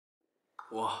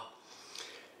哇！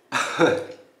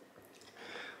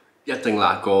一定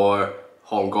辣過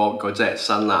韓國嗰隻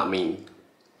辛辣麵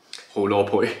好多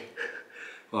倍。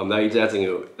我唔得，呢隻一定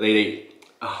要你哋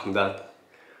唔得，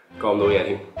講唔到嘢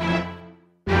添。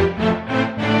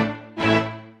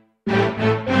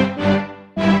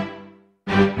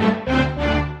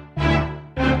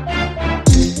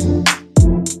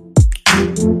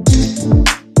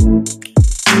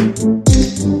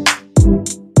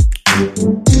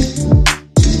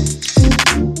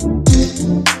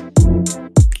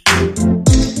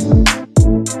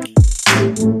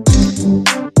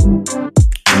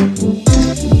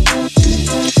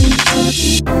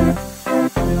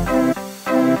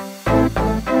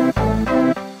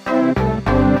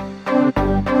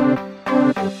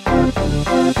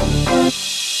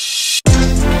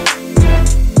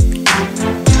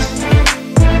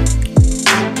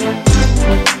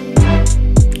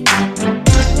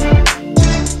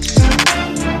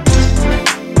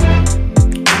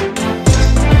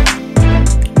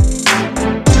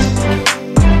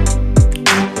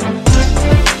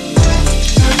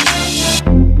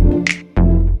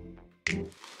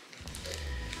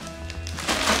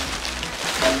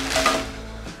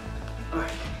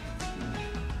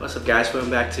What's up guys?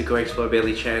 Welcome back to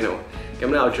𝗙𝗶𝗹𝗺𝗵 channel。咁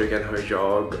咧我最近去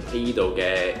咗呢度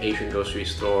嘅 Asian grocery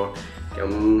store。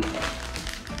咁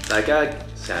大家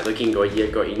成日都見過呢一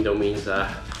個 Indomie 啊，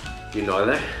原來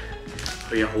咧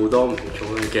佢有好多唔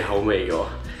同嘅口味嘅喎。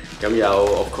咁有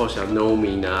of course 有 no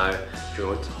麵啊，仲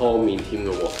有湯麵添嘅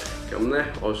喎。咁咧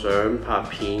我想拍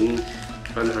片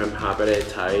分享下俾你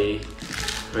睇，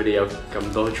佢哋有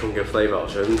咁多種嘅 flavour， 我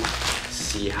想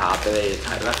試下俾你哋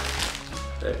睇啦。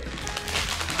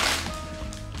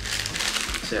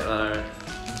隻啦，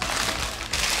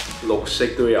綠色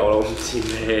都有咯，唔知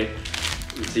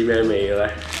咩味嘅咧。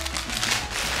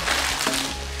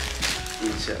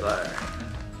呢隻啦，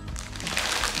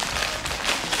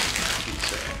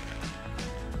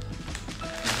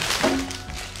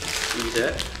呢隻，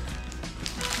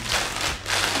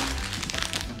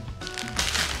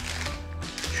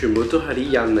全部都係啲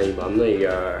印尼文嚟㗎，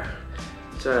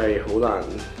真係好難。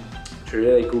除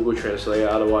咗你 Google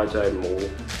Translate，otherwise 真係冇。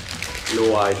No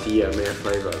idea 咩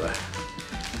flavour 咧，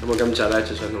咁我今集咧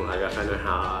就想同大家分享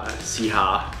下試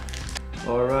下。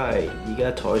Alright， 而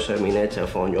家台上面咧就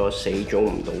放咗4種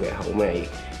唔同嘅口味，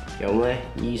咁咧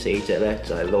呢4隻咧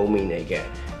就係撈麵嚟嘅，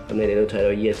咁你哋都睇到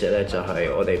呢一隻咧就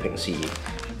係我哋平時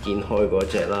見開嗰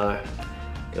隻啦，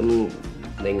咁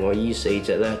另外呢4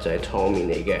隻咧就係湯麵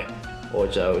嚟嘅，我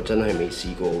就真係未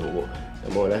試過嘅喎，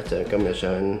咁我咧就今日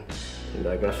想同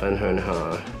大家分享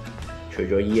下，除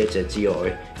咗呢一隻之外，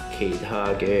其他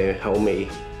嘅口味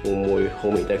會唔會好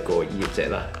味得過呢一隻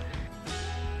啦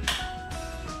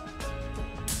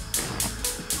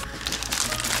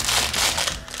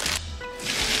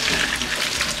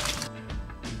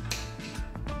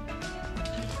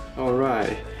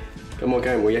 ？Alright， 咁我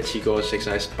梗係唔會一次過食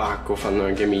晒8個份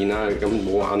量嘅麵啦，咁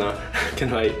唔好玩啦。因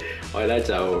為我哋咧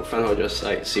就分開咗少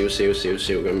少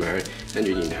咁樣，跟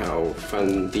住然後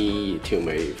分啲調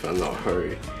味粉落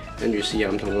去。跟住試下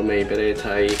唔同嘅味俾你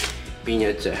睇，邊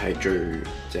一隻係最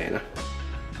正啦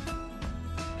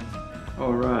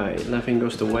 ？Alright， nothing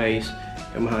goes to waste。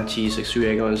咁下次食宵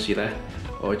夜嗰陣時咧，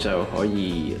我就可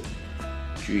以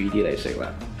煮呢啲嚟食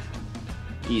啦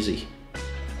 ，easy。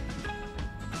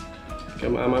咁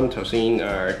啱啱頭先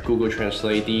Google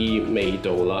Translate 啲味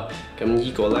道啦，咁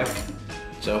呢個咧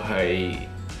就係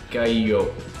雞肉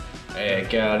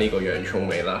加呢個洋葱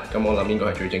味啦。咁我諗應該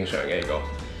係最正常嘅呢個。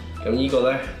咁呢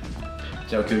個咧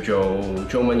就叫做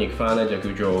中文譯翻咧就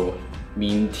叫做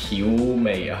麵條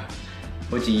味啊，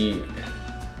好似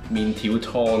麵條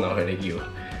湯啊佢哋叫。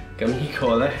咁呢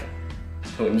個咧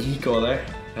同呢個咧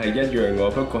係一樣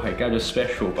喎，不過係加咗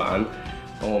special 版。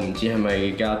我唔知係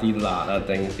咪加啲辣啊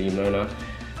定點樣啦。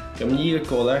咁呢一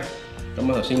個咧，咁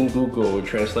我頭先 Google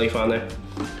Translate 翻咧，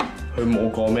佢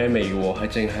冇講咩味喎，係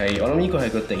淨係我諗呢個係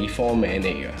個地方名嚟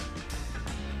嘅。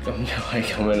咁又係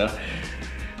咁樣啦。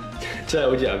真係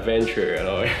好似 adventure 嘅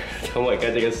咯，咁我而家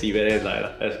即刻試俾你睇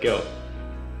啦 ，Let's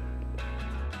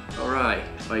go。Alright，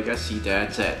 我而家試第一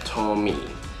隻湯麵，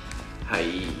係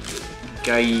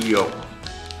雞肉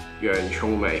洋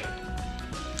葱味。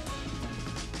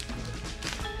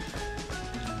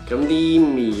咁啲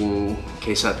麵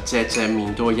其實隻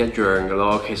麵都係一樣嘅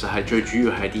咯，其實係最主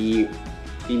要係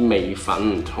啲味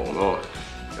粉唔同咯。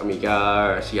咁而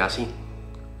家試下先。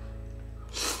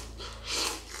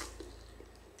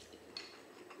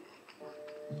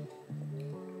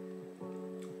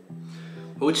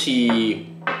好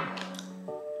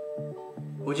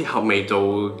似合味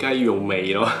道雞肉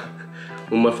味咯，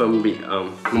冇乜分別，冇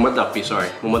乜特別 ，sorry，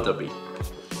 冇乜特別。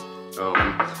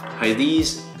係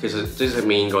啲其實即食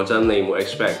麵講真，你冇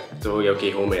expect 都有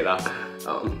幾好味啦。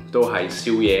都係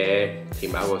宵夜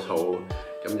填飽個肚，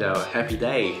咁就 happy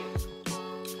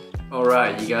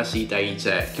day。Alright， 而家試第二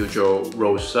隻叫做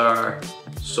Rosa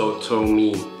Soto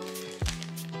麵，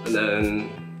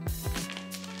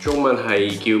中文係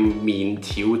叫麵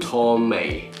條湯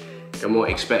味，咁我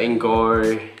expect 應該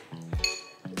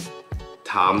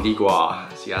淡啲啩，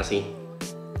試下先。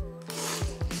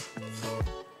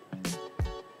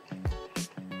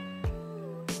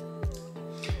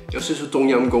有少少冬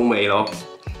陰功味咯，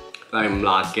但係唔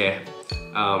辣嘅，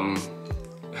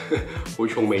好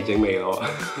重味精味咯。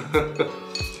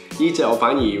呢隻我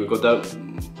反而會覺得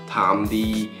淡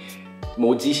啲，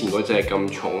冇之前嗰隻咁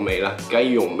重味啦，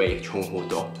雞肉味重好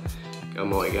多。咁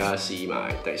我而家試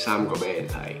埋第三個俾你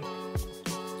睇。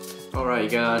Alright， 而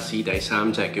家試第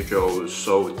三隻叫做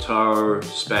Soto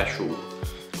Special，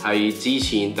 係之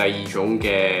前第二隻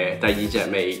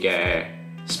味嘅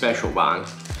Special 版。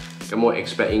咁我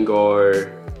expect 應該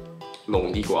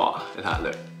濃啲啩，你睇下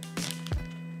咧。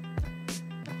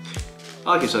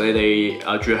其實你哋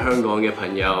住喺香港嘅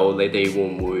朋友，你哋會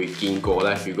唔會見過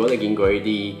咧？如果你見過呢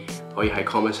啲，可以喺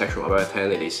comment section 話俾我聽，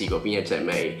你哋試過邊一隻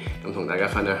味，咁同大家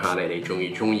分享下你哋中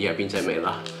意係邊隻味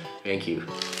啦。Thank you。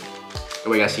咁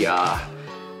我而家試下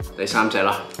第三隻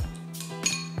啦。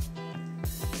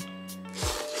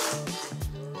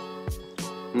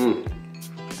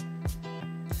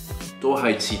都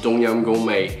係似冬陰功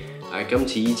味，但係今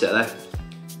次呢隻咧，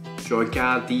再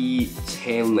加啲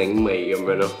青檸味咁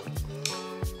樣咯，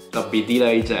特別啲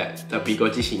啦呢隻，特別過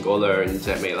之前嗰兩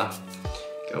隻味啦。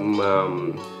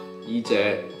咁呢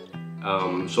隻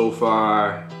so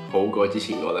far 好過之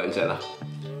前嗰兩隻啦。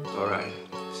Alright，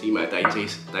 試埋第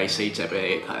四隻俾你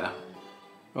哋睇啦。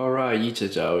Alright， 呢隻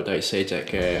就第四隻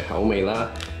嘅口味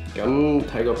啦。咁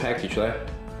睇個 package 咧，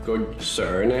個相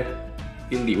咧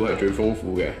啲料係最豐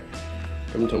富嘅。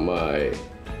咁同埋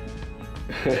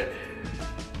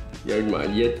有埋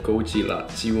呢一高支辣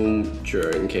椒醬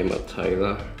嘅物體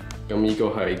啦。咁呢個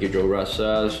係叫做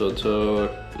Rasa Soto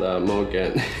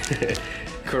𝗭𝗪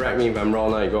Correct me if I'm wrong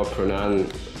啦，如果我 pronounce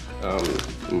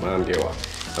唔啱嘅話，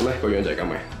咁咧個樣就係咁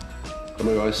嘅。咁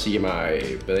我試埋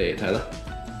俾你哋睇啦。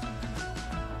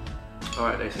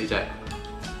Alright， 第四隻。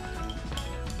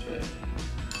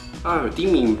啲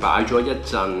麵擺咗一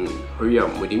陣，佢又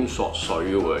唔會點索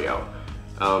水嘅喎又。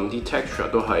啲 texture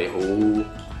都係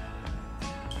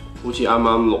好似啱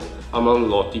啱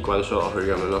落啲滾水落去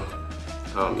咁樣咯。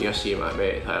而家試埋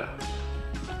俾你睇啦。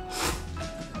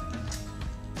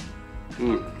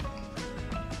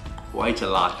鬼就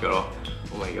辣嘅咯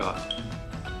 ！Oh my god！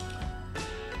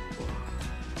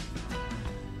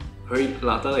 佢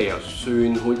辣得嚟又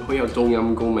酸，好有冬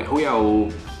陰功味，好有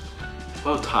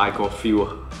泰國 feel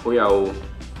啊！好有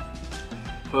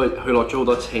佢落咗好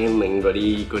多青檸嗰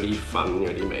啲粉嗰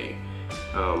啲味，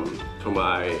同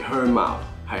埋香茅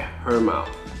係香茅，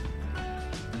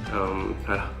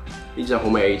係啦，呢隻好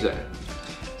味呢隻，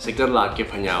食得辣嘅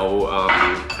朋友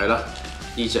係啦，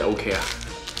呢隻 OK 啊，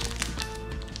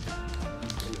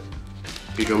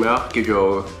叫做咩啊？叫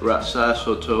做 Rasa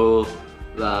Soto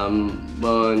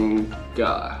𝗭𝗪 係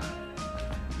啦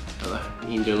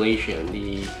 ，Indonesian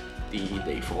啲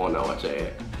地方啊或者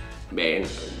名。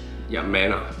人名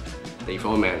啊，地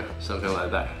方名啊 ，something like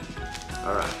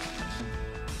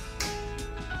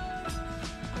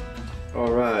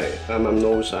that。Alright， 啱啱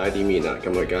撈晒啲麵啦，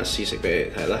咁我而家試食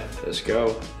俾你睇啦 ，Let's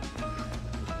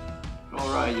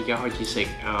go。Alright， 而家開始食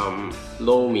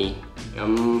撈麵，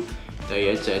咁第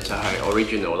一隻就係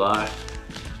original 啦，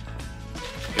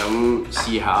咁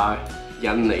試下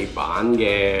印尼版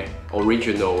嘅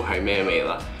original 係咩味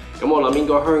啦。咁我諗應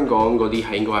該香港嗰啲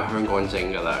係應該係香港整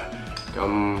㗎啦，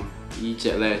咁。呢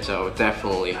隻咧就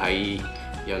definitely 喺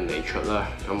印尼出啦，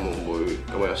咁會唔會？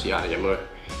咁我又試下有冇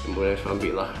咩分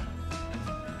別啦？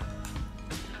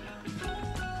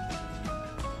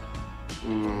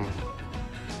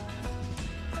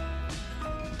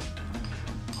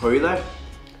佢咧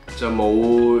就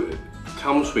冇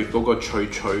comes with 嗰個脆，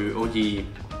好似嗰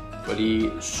啲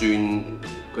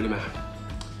嗰啲咩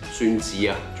酸子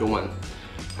啊，中文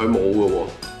佢冇嘅喎。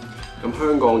咁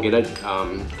香港記得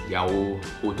有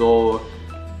好多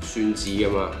酸子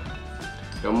㗎嘛，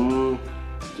咁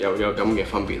有咁嘅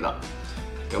分別啦。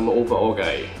咁 overall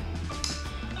嘅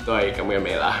都係咁嘅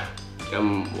味啦，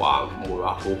咁話唔會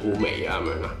話好味啊咁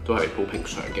樣啦，都係好平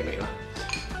常嘅味啦。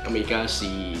咁而家試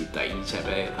第二隻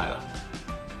俾你睇啦。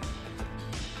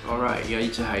Alright， 而家呢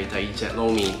隻係第二隻撈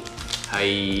麵，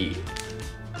係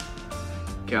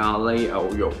咖喱牛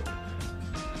肉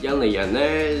印尼人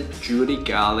咧煮嗰啲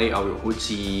咖喱牛肉好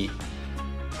似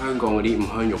香港嗰啲五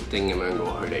香肉丁咁樣嘅喎，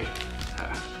佢哋係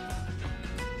啊。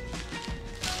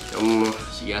咁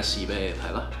而家試俾你睇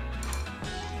啦。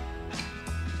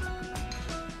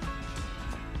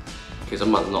其實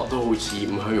聞落都好似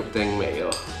五香肉丁味咯。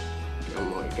咁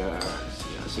我而家試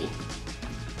下先。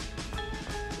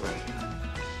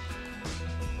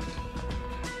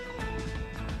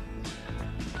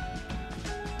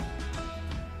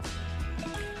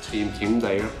甜甜地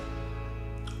咯，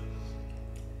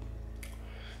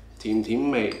甜甜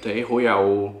味地好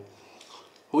有，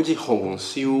好似紅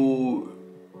燒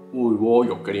回鍋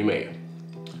肉嗰啲味。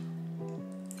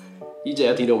呢隻一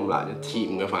啲都唔辣，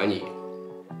甜嘅反而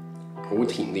好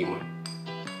甜添啊！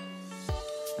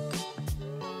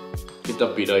幾特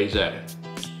別啊呢隻，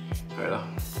係咯。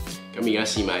咁而家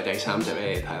試埋第3隻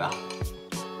俾你睇啦。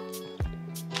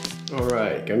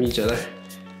Alright， 咁呢隻咧，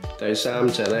第3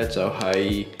隻咧就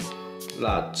係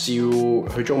辣椒，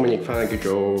佢中文譯翻叫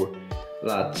做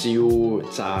辣椒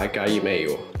炸雞味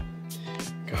喎。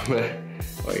咁咧，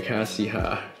我而家試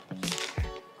下，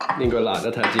應該辣得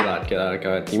太之辣㗎啦。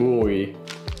咁點會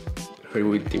佢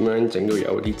會點樣整到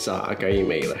有啲炸雞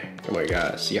味咧？咁我而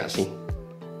家試下先。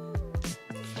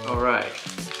Alright，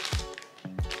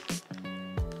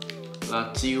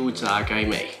 辣椒炸雞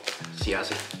味，試下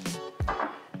先。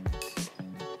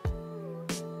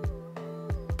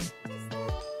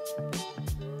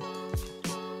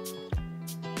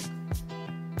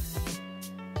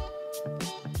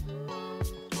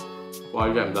哇！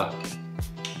呢隻唔得，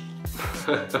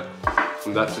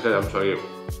唔得，即刻飲水要。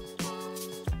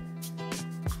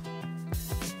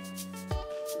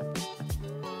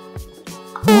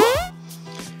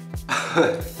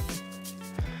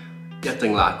一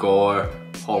定辣過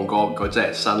韓國嗰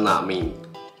隻辛辣麵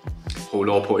好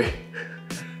多倍。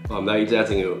我唔得，呢隻一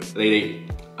定要你哋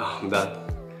啊，唔得，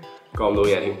講唔到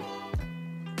嘢添。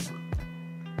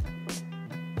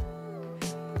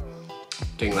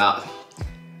勁辣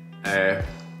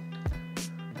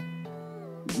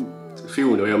！feel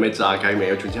唔到有咩炸雞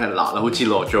味，總之係辣啦，好似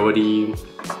落咗嗰啲，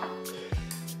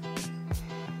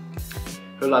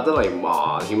佢辣得嚟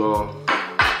麻添咯。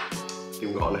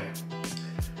點講咧？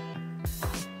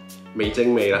味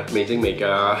精味啦，味精味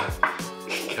加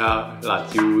辣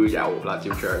椒油、辣椒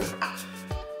醬，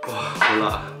哇，好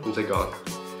辣，唔識講。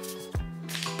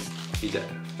呢隻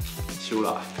超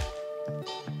辣。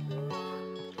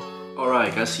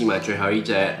Alright， 而家試埋最後呢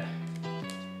隻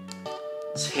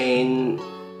青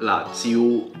辣椒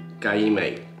雞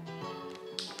味。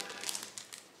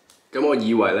咁我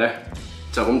以為咧，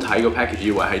就咁睇個 package，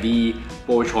 以為係啲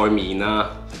菠菜麵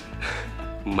啦，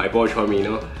唔係菠菜麵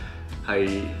咯，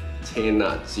係青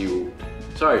辣椒。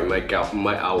Sorry， 唔係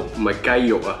牛，唔係雞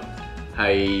肉啊，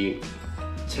係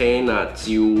青辣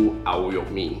椒牛肉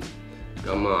麵。咁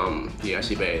而家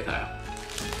試俾你睇啊。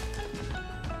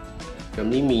咁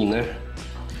啲麵咧，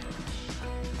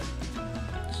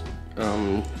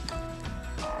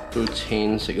都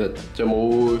青色啦，就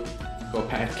冇個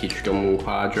package 咁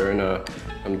誇張啦。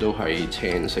咁都係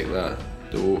青色啦，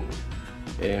都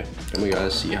咁而家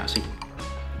試下先。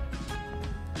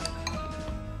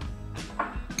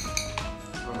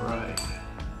Alright，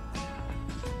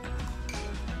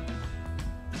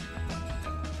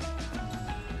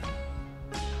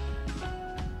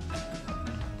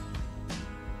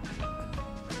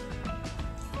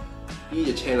 呢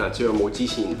隻青辣椒有冇之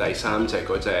前第3隻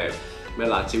嗰隻咩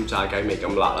辣椒炸雞味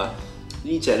咁辣啦？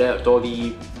呢隻咧多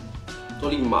啲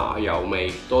麻油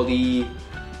味，多啲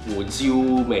胡椒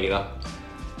味啦。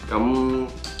咁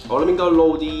我諗應該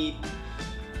撈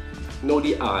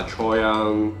啲芽菜啊，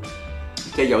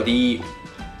即係有啲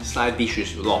side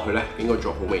dishes 落去咧，應該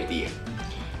仲好味啲嘅。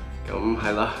咁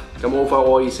係啦，咁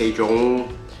overall 呢4種，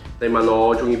你問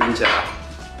我中意邊隻啊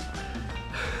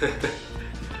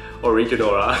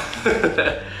？Original 啦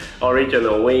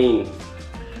，Original win。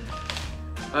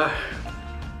唉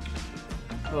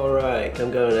 ，alright，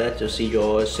 咁今日咧就試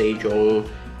咗4種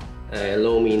撈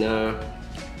麵啦，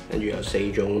跟住有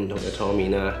4種唔同嘅湯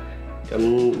麵啦。咁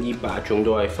呢8種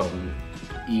都係from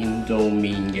印度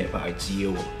麵嘅牌子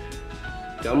喎。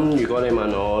咁如果你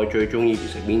問我最中意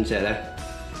食邊隻咧，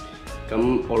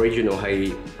咁 Original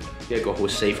係一個好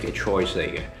safe 嘅 choice 嚟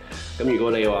嘅。咁如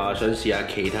果你話想試下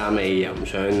其他味又唔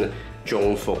想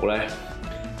中伏咧，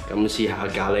咁試下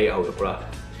咖喱牛肉啦。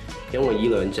因為呢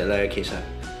2隻咧其實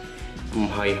唔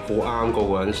係好啱個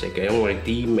個人食嘅，因為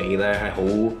啲味咧係好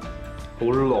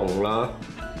濃啦。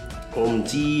我唔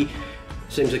知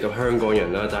適唔適合香港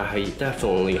人啦，但係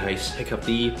definitely 係適合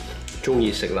啲中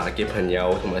意食辣嘅朋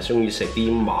友，同埋中意食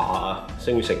啲麻啊，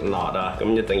中意食辣啊，咁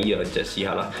一定呢兩隻試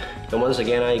下啦。咁 once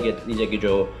again 啦，呢隻叫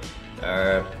做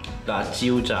辣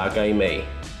椒炸雞味，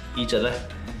呢隻咧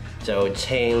就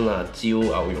青辣椒牛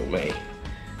肉味。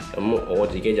咁我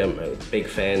自己就唔係 big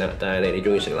fan 啦，但係你哋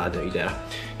中意食辣就呢隻啦。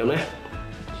咁咧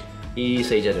呢4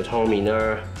隻就湯麵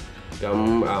啦。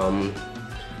咁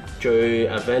最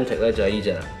advantage 咧就係呢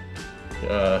隻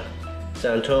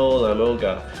Santo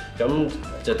Lamoga， 咁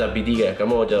就特別啲嘅。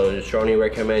咁我就 strongly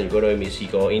recommend， 如果你未試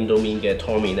過 Indomie 嘅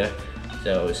湯麵咧，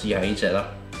就試下呢隻啦。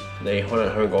你可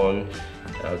能香港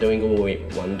都應該會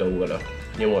揾到㗎啦，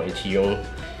因為始終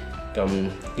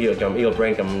呢個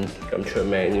brand 咁出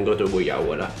名，應該都會有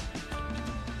㗎啦。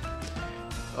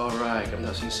Alright， 咁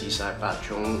頭先試晒8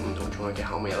種唔同種類嘅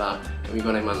口味啦。咁如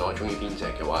果你問我中意邊隻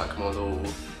嘅話，咁我都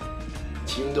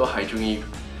始終都係中意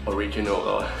original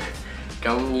咯。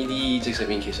咁呢啲即食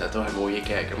麵其實都係冇益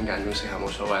嘅，咁間中食下冇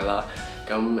所謂啦。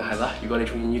咁係啦，如果你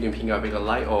中意呢段片嘅話，俾個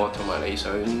like 我，同埋你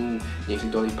想認識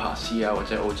多啲柏斯啊或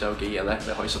者澳洲嘅嘢咧，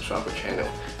你可以 subscribe 個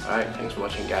channel。Alright，thanks for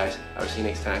watching guys，I'll see you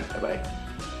next time，拜拜。